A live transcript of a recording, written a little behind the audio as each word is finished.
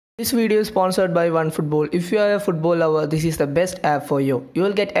This video is sponsored by OneFootball. If you are a football lover, this is the best app for you. You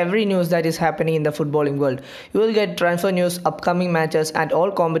will get every news that is happening in the footballing world. You will get transfer news, upcoming matches, and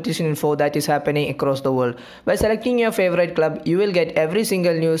all competition info that is happening across the world. By selecting your favorite club, you will get every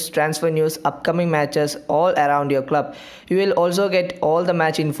single news, transfer news, upcoming matches all around your club. You will also get all the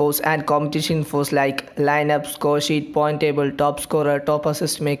match infos and competition infos like lineup, score sheet, point table, top scorer, top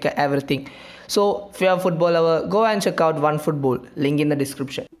assist maker, everything. So, if you are a football lover, go and check out OneFootball. Link in the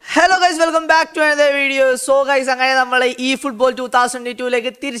description. Hello guys, welcome back to another video. So guys, we eFootball 2022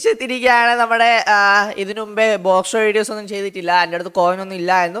 like box videos on the coin on the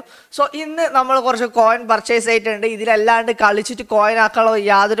land. So in the coin purchase it and either land a college coin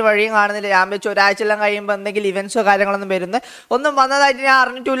yard wearing on the amateur events on the on the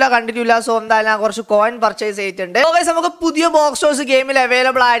Manatula Cantula so on the coin purchase it and guys some of box game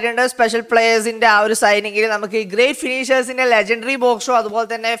available and special players in the signing great finishers in a legendary box show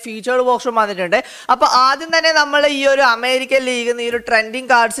featured box room. Now, we will American League and trending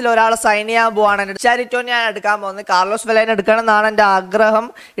cards sign Carlos Vela and Agraham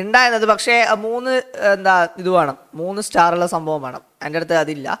Moon star and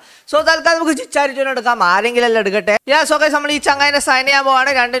so yeah, so guys, somebody sign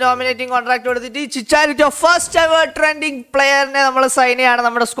and nominating contract to the Chicharito first ever trending player sign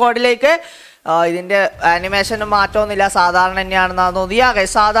squad this animation is not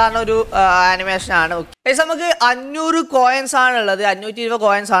animation. Guys, we have 500 coins. 520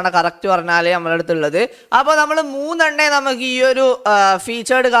 coins correct. So,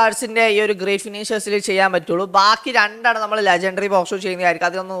 featured cards in great finishers. Baki legendary box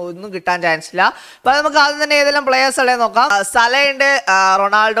chance. But we players Salah and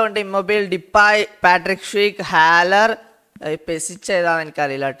Ronaldo and Immobile, Depay, Patrick Schick, Haller, Pesic,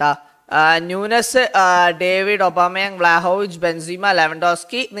 Nunes, David, Aubameyang, Vlahovic, Benzema,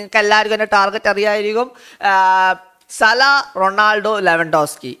 Lewandowski. You target Salah, Ronaldo,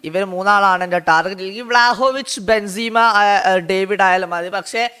 Lewandowski. Even Muna and the target Vlahovic, Benzema, David Ayala.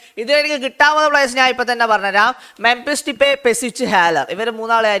 പക്ഷേ ഇത് എനിക്ക് കിട്ടാവുന്ന players ഞാൻ ഇപ്പോൾ തന്നെ പറഞ്ഞുതരാം. Memphis ഡിപ്പേ, പെസിച്ച്, Haller. ഇവരെ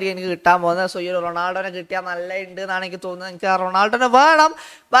മൂന്നാളായിരിക്കും എനിക്ക് കിട്ടാൻ പോകുന്നത്. സോ ഈ റൊണാൾഡോനെ കിട്ടിയാൽ നല്ല ഉണ്ട് എന്നാണ് എനിക്ക് തോന്നുന്നത്. എനിക്ക് റൊണാൾഡോനെ വേണം.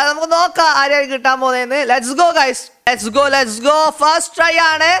 നമുക്ക് നോക്കാം ആരെയാണ് കിട്ടാൻ പോകുന്നതെന്ന്. Let's go guys. Let's go. First try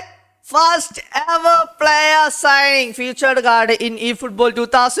ആണ്. First ever player signing featured card in eFootball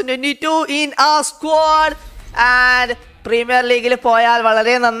 2022 in our squad and Premier League പോയാൽ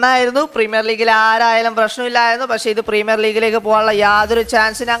വളരെ നന്നായിരുന്നു. പ്രീമിയർ ലീഗിൽ ആരായാലും പ്രശ്നമില്ലായിരുന്നു. പക്ഷേ ഇത് പ്രീമിയർ ലീഗിലേക്ക് പോകാനുള്ള യാതൊരു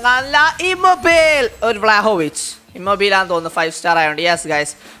ചാൻസ് ഞാൻ കാണില്ല. ഇമ്മൊബൈൽ ഒരു വ്ലാഹോവിച്ച്. ഇമ്മൊബൈൽ ആണെന്ന് തോന്നുന്നു 5 സ്റ്റാർ ആയതുകൊണ്ട്. Yes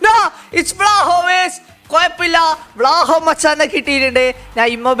guys. No it's Vlahovic. കുഴപ്പമില്ല. വ്ലാഹോ മച്ചാനെ കിട്ടിയിട്ടുണ്ട്. ഞാൻ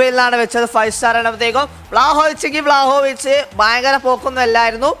ഇമ്മൊബൈലിലാണ് വെച്ചത് 5 സ്റ്റാർ ആകുമ്പോഴത്തേക്കും. വ്ലാഹോവിച്ചെങ്കിൽ വ്ലാഹോവിച്ച് ഭയങ്കര പോക്കൊന്നും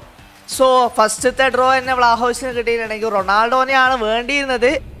അല്ലായിരുന്നു. So, first draw in Vlahovic and Ronaldo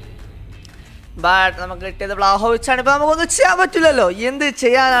വേണ്ടിയിരുന്നത്. But നമുക്ക് കിട്ടിയത് വ്ലാഹോവിച്ചാണ്. ഇപ്പോൾ നമുക്കൊന്നും ചെയ്യാൻ പറ്റില്ലല്ലോ. എന്ത്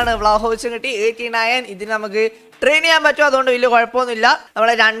ചെയ്യാനാണ്? വ്ലാഹോവിച്ച് കിട്ടി 89. ഇതിന് നമുക്ക് ട്രെയിൻ ചെയ്യാൻ പറ്റും. അതുകൊണ്ട് വലിയ കുഴപ്പമൊന്നുമില്ല.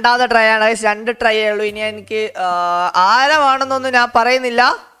 നമ്മളെ രണ്ടാമത്തെ ട്രൈ ആണ്. 2 ട്രൈ ഉള്ളൂ. ഇനി എനിക്ക് ആരമാണെന്നൊന്നും ഞാൻ പറയുന്നില്ല.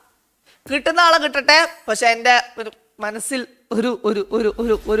 കിട്ടുന്ന ആളെ കിട്ടട്ടെ. പക്ഷെ എൻ്റെ മനസ്സിൽ ഒരു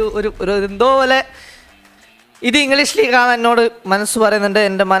എന്തോ പോലെ ഇത് ഇംഗ്ലീഷ് ലീഗാണ് എന്നോട് മനസ്സ് പറയുന്നുണ്ട്.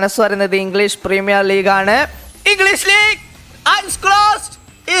 എൻ്റെ മനസ്സ് പറയുന്നത് English premier ലീഗാണ്. English league eyes closed.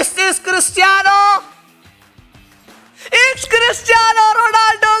 Is this Cristiano? It's Cristiano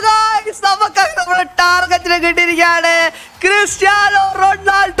Ronaldo guys. നമുക്ക് നമ്മുടെ ടാർഗറ്റിനെ കിട്ടിയിരിക്കുകയാണ്. Cristiano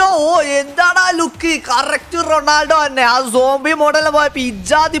Ronaldo. എന്താണ് ആ ലുക്ക്? കറക്റ്റ് റൊണാൾഡോ തന്നെ. ആ സോംബി മോഡലിൽ പോയപ്പോൾ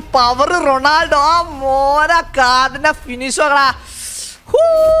ഇജാതി പവർ റൊണാൾഡോ. ആ മോന കാർഡിന്റെ ഫിനിഷറാ.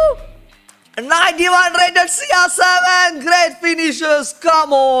 91 rated CR7 great finishers,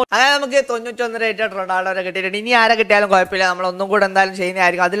 come on. അങ്ങനെ നമുക്ക് 91 rated റൊണാൾഡോനെ കിട്ടിയിട്ടുണ്ട്. ഇനി ആരെ കിട്ടിയാലും കുഴപ്പമില്ല. നമ്മൾ ഒന്നും കൂടെ എന്തായാലും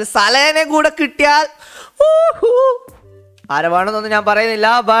ചെയ്യുന്നതായിരിക്കും. അതിൽ സലേനെ കൂടെ കിട്ടിയാൽ ആരെ വേണമെന്നൊന്നും ഞാൻ പറയുന്നില്ല.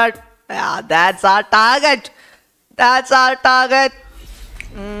 But that's our target.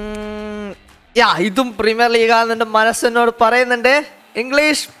 ഇതും പ്രീമിയർ ലീഗ് ആണെന്ന് മനസ്സിനോട് പറയുന്നുണ്ട്.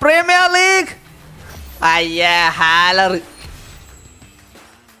 English premier league. അയ്യേ ഹാലർ.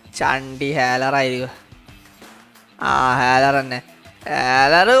 ചണ്ടി ഹാലർ ആയിരിക്കും. ഹാലർ തന്നെ.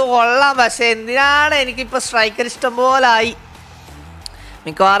 ഹാലർ കൊള്ളാം. പക്ഷെ എന്തിനാണ് എനിക്കിപ്പോൾ സ്ട്രൈക്കർ ഇഷ്ടം പോലെ ആയി.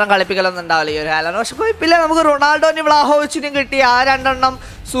 മിക്കവാറും കളിപ്പിക്കലൊന്നും ഉണ്ടാവില്ല ഈ ഒരു ഹാലർ. പക്ഷെ കുഴപ്പമില്ല. നമുക്ക് റൊണാൾഡോനെയും വ്ലാഹോവിച്ചിനെയും കിട്ടി. ആ രണ്ടെണ്ണം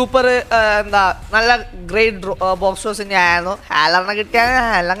സൂപ്പർ നല്ല ഗ്രേറ്റ് ബോക്സ് ഷോസ് തന്നെയായിരുന്നു. ഹാലറിനെ കിട്ടിയാൽ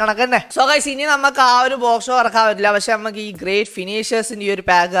എല്ലാം കണക്ക് തന്നെ. സോ ഗൈസ് ഇനി നമുക്ക് ആ ഒരു ബോക്സ് ഷോ ഇറക്കാൻ പറ്റില്ല. പക്ഷെ നമുക്ക് ഈ ഗ്രേറ്റ് ഫിനിഷേഴ്സിൻ്റെ ഈ ഒരു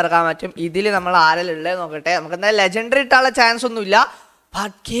പാക്ക് ഇറക്കാൻ പറ്റും. ഇതിൽ നമ്മൾ ആരെല്ലാം ഉള്ളത് നോക്കട്ടെ. നമുക്ക് എന്തായാലും ലെജൻഡറി ഇട്ടാനുള്ള ചാൻസ് ഒന്നുമില്ല.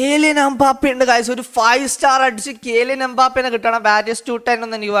 But Kylian Mbappe ഉണ്ട് guys. ഒരു 5 സ്റ്റാർ അടിച്ച് Kylian Mbappe കിട്ടണം. ബാറ്റേഴ്സ് 210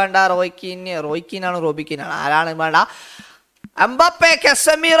 ഒന്നും എനിക്ക് വേണ്ട. റോയ്ക്കീനാണ് റോബിക്കീനാണ് ആരാണ് വേണ്ട. എംബാപ്പെ,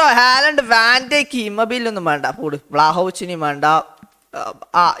 കെസമീറോ, ഹാലൻഡ്, വാൻഡേക്ക്, ഇമ്മബിലൊന്നും വേണ്ട. കൂട് വ്ലാഹോവിച്ചിനെയും വേണ്ട.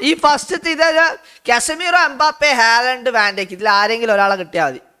 ഈ ഫസ്റ്റ് ഇത് കെസമീറോ, എംബാപ്പെ, ഹാലൻഡ്, വാൻഡേക്ക് ഇതിൽ ആരെങ്കിലും ഒരാളെ കിട്ടിയാൽ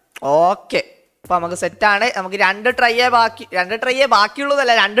മതി. ഓക്കെ, അപ്പൊ നമുക്ക് സെറ്റാണ്. നമുക്ക് 2 ട്രൈയേ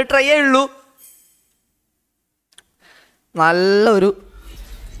ബാക്കിയുള്ളതല്ല, 2 ട്രൈയേ ഉള്ളൂ. നല്ലൊരു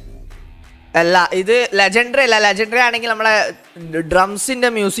അല്ല, ഇത് ലെജൻഡറി അല്ല. ലെജൻഡറി ആണെങ്കിൽ നമ്മളെ ഡ്രംസിന്റെ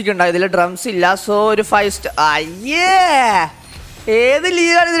മ്യൂസിക് ഉണ്ടാവും, ഇതിൽ ഡ്രംസ് ഇല്ല. സോ ഒരു 5 സ്റ്റാർ. അയ്യേ, ഏത്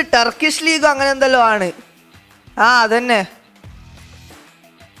ലീഗാണ് ഇത്? ടർക്കിഷ് ലീഗോ അങ്ങനെ എന്തെല്ലോ ആണ്. അതന്നെ,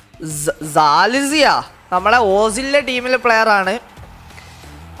 സാലിസിയ നമ്മളെ ഓസിലെ ടീമിലെ പ്ലെയർ ആണ്.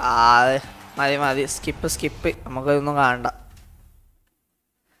 മതി, സ്കിപ്പ്, നമുക്കൊന്നും കാണണ്ട.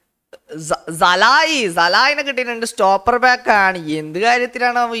 സലായിനെ കിട്ടിയിട്ടുണ്ട്. സ്റ്റോപ്പർ ബാക്ക് ആണ്. എന്ത്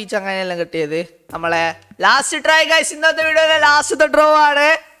കാര്യത്തിലാണ് ഈ ചങ്ങനെയെല്ലാം കിട്ടിയത്? നമ്മളെ ലാസ്റ്റ് ട്രൈ ഗൈസ്, ഇന്നത്തെ വീഡിയോയിലെ ലാസ്റ്റത്തെ ഡ്രോ ആണ്.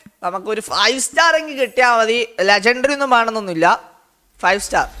 നമുക്കൊരു 5 സ്റ്റാർ എങ്കിൽ കിട്ടിയാൽ മതി. ലെജൻഡറി ഒന്നും വേണമെന്നൊന്നുമില്ല. 5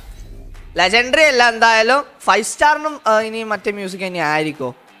 സ്റ്റാർ ലെജൻഡറി അല്ല, എന്തായാലും 5 സ്റ്റാറിനും ഇനി മറ്റേ മ്യൂസിക് ഇനി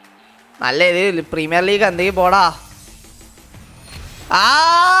ആയിരിക്കും. നല്ല ഇത് പ്രീമിയർ ലീഗ് എന്തെങ്കിലും പോടാ.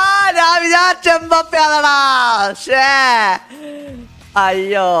 ഞാൻ വിചാരിച്ചെമ്പപ്പയാണടാ.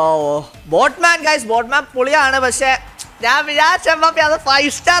 അയ്യോ, ബോട്ട്മാൻ ഗൈസ്, ബോട്ട്മാൻ പൊളിയാണ്. പക്ഷെ ഞാൻ വിചാരിച്ച എംബാപ്പെ അത്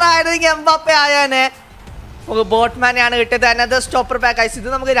 5 സ്റ്റാർ ആയിരുന്നെങ്കിൽ എംബാപ്പെ ആയാനെ. നമുക്ക് ബോട്ട്മാനെയാണ് കിട്ടിയത്. അതിനകത്ത് സ്റ്റോപ്പർ പാക്ക് ഗൈസ്, ഇത്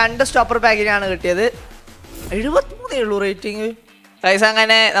നമുക്ക് 2 സ്റ്റോപ്പർ പാക്കിനാണ് കിട്ടിയത്. 73 ഉള്ളൂ റേറ്റിംഗ് ഗൈസ്.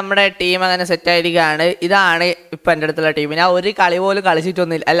 അങ്ങനെ നമ്മുടെ ടീം അങ്ങനെ സെറ്റായിരിക്കുകയാണ്. ഇതാണ് ഇപ്പം എൻ്റെ അടുത്തുള്ള ടീം. ഞാൻ ഒരു കളി പോലും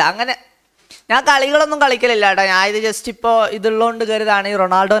കളിച്ചിട്ടൊന്നുമില്ല. അല്ല, അങ്ങനെ ഞാൻ കളികളൊന്നും കളിക്കലില്ല കേട്ടോ. ഞാൻ ഇത് ജസ്റ്റ് ഇപ്പോൾ ഇതുള്ളതുകൊണ്ട് കയറിയതാണ്. ഈ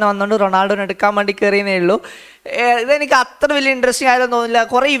റൊണാൾഡോനെ വന്നുകൊണ്ട് റൊണാൾഡോനെ എടുക്കാൻ വേണ്ടി കയറിയതേ ഉള്ളൂ. ഇതെനിക്ക് അത്ര വലിയ ഇൻട്രസ്റ്റിംഗ് ആയതെന്ന് തോന്നുന്നില്ല.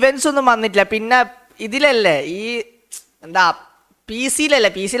 കുറേ ഇവൻറ്റ്സ് ഒന്നും വന്നിട്ടില്ല. പിന്നെ ഇതിലല്ലേ ഈ എന്താ PC-യിലല്ലേ,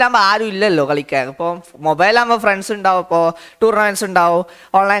 PC-യിലാകുമ്പോൾ ആരും ഇല്ലല്ലോ കളിക്കാൻ. ഇപ്പോൾ മൊബൈലാകുമ്പോൾ ഫ്രണ്ട്സ് ഉണ്ടാവും, ഇപ്പോൾ ടൂർണമെൻറ്റ്സ് ഉണ്ടാവും,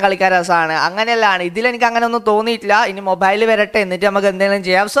 ഓൺലൈൻ കളിക്കാൻ രസമാണ്. അങ്ങനെയല്ലാണ്. ഇതിലെനിക്ക് അങ്ങനെ ഒന്നും തോന്നിയിട്ടില്ല. ഇനി മൊബൈലിൽ വരട്ടെ, എന്നിട്ട് നമുക്ക് എന്തെങ്കിലും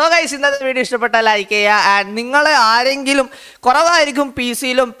ചെയ്യാം. സോ ഗൈസ്, ഇന്നത്തെ വീഡിയോ ഇഷ്ടപ്പെട്ടാൽ ലൈക്ക് ചെയ്യുക. ആൻഡ് നിങ്ങൾ ആരെങ്കിലും കുറവായിരിക്കും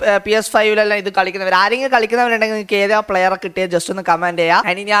PC-യിലും PS5-ലെല്ലാം ഇത് കളിക്കുന്നവർ, ആരെങ്കിലും കളിക്കുന്നവരുണ്ടെങ്കിൽ നിങ്ങൾക്ക് ഏതാ പ്ലെയറെ കിട്ടിയത് ജസ്റ്റ് ഒന്ന് കമൻറ്റ് ചെയ്യാം.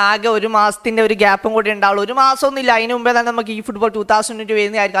 അതിന് ഇനി ആകെ 1 മാസത്തിൻ്റെ ഒരു ഗ്യാപ്പും കൂടി ഉണ്ടാവുള്ളൂ. 1 മാസമൊന്നുമില്ല, അതിന് മുമ്പേ തന്നെ നമുക്ക് ഈ ഫുട്ബോൾ 2020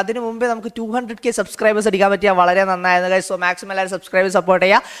 വരുന്നതായിരിക്കും. അതിന് മുമ്പേ നമുക്ക് 200K സബ്സ്ക്രൈബേഴ്സ് അടിക്കാൻ പറ്റിയാൽ വളരെ നന്നായിരുന്നു ഗൈസ്. സോ മാക്സിമം എല്ലാവരും subscribe, support.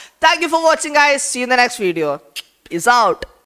 Thank you for watching guys. See you in the next video. Peace out.